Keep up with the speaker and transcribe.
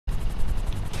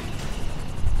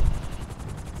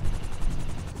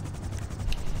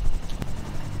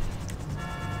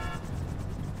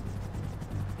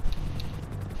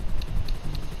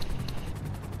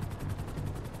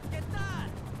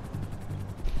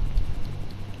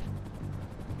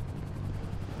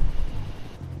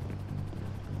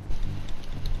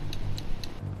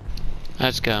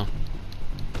Let's go.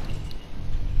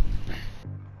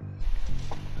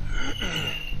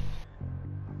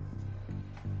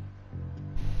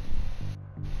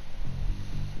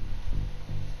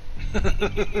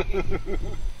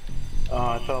 Oh,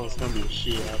 I thought it was gonna be a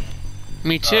shootout.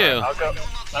 Me too. I'll go.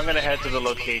 I'm gonna head to the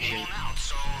location.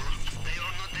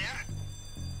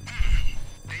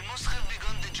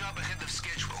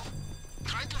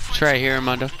 It's right here,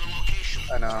 Armondo.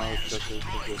 I know, it's just a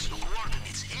position.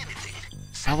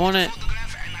 I want it.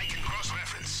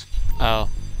 Oh,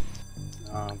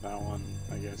 That one,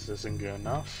 I guess, isn't good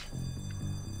enough.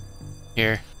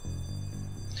 here.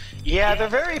 Yeah, they're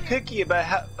very picky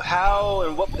about how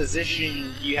and what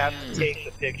position you have to take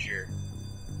the picture.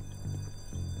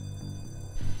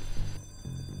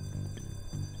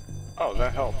 Oh,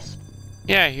 that helps.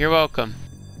 Yeah, you're welcome.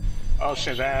 Oh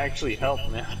shit, that actually helped,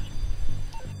 man.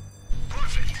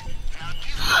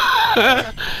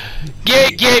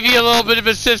 Gave you a little bit of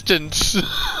assistance.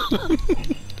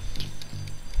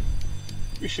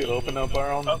 We should open up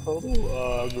our own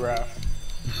photo graph.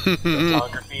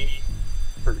 Photography.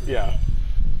 Yeah.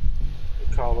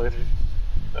 We call it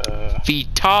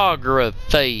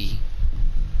Photography.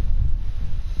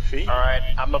 feet. Alright,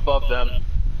 I'm above them.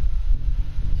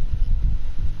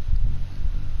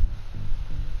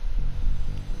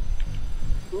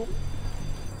 Oop.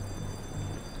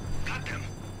 Got them.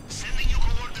 Sending you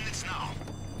coordinates now.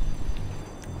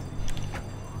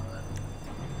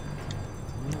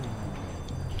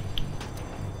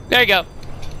 There you go.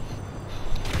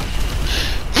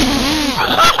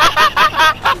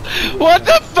 What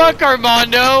the fuck,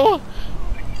 Armondo?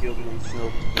 Killed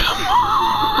myself.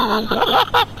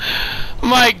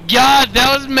 My god,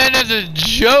 that was meant as a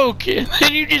joke, and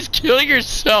then you just kill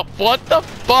yourself. What the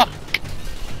fuck?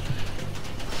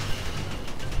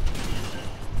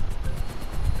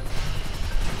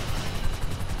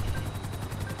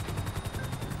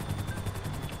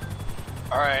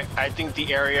 Alright, I think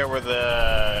the area where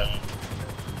the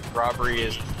robbery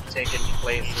is taking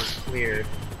place is cleared.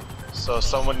 So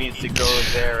someone needs to go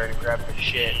there and grab the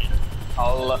shit.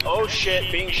 Oh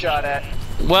shit, being shot at.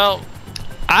 Well,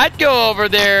 I'd go over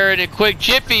there in a quick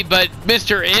jiffy, but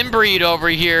Mr. Inbreed over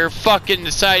here fucking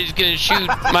decided he's gonna shoot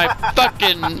my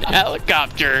fucking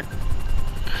helicopter.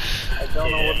 I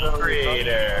don't know what the hell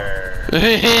you're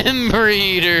talking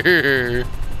Inbreeder.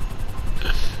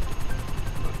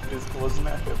 Wasn't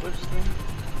that Hitler's thing?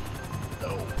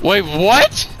 No. Wait,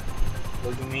 what?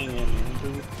 Wasn't he an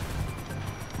inbreed?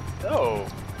 No.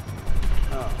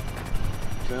 Oh.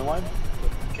 Then why?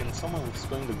 Can someone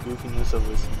explain the goofiness of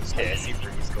this? Yeah, I see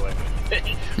where he's going. But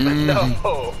Mm.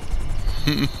 no.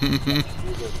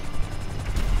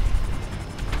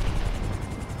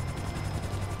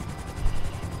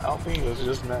 I don't think it was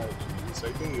just mad.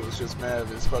 I think it was just mad at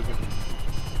his fucking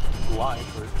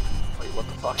life or like what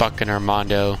the fuck. Fucking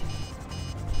Armondo.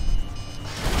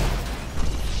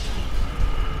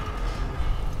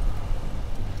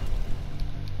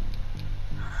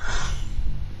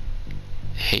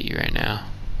 Hate you right now.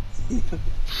 Because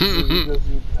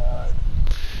he died.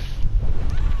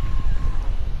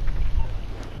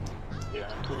 Yeah,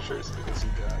 I'm pretty sure it's because he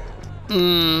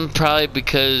died. Probably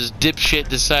because dipshit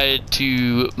decided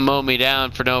to mow me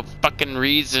down for no fucking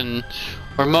reason.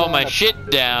 Or mow my shit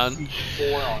down.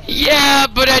 Yeah,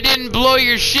 but I didn't blow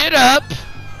your shit up.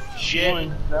 Shit.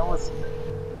 That was.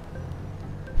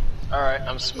 Alright,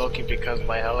 I'm smoking because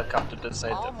my helicopter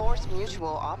decided All to Morse Mutual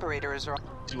operators are.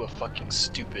 do a fucking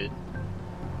stupid.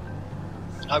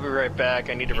 I'll be right back,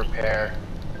 I need to repair.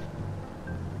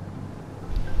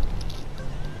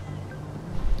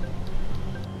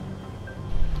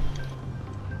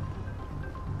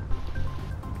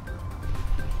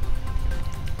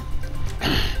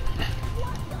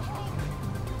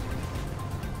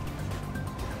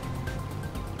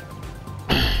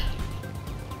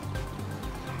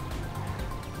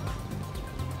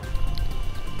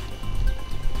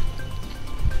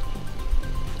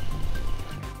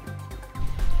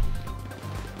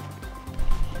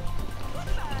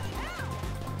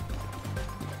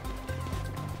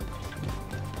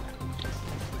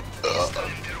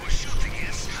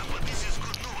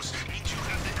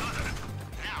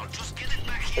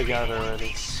 I got it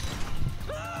already.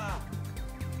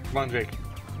 Come on, Jake.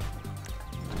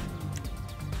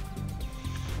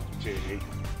 Jake.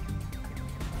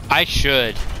 I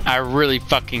should. I really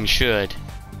fucking should.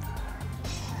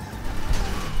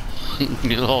 You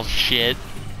little shit.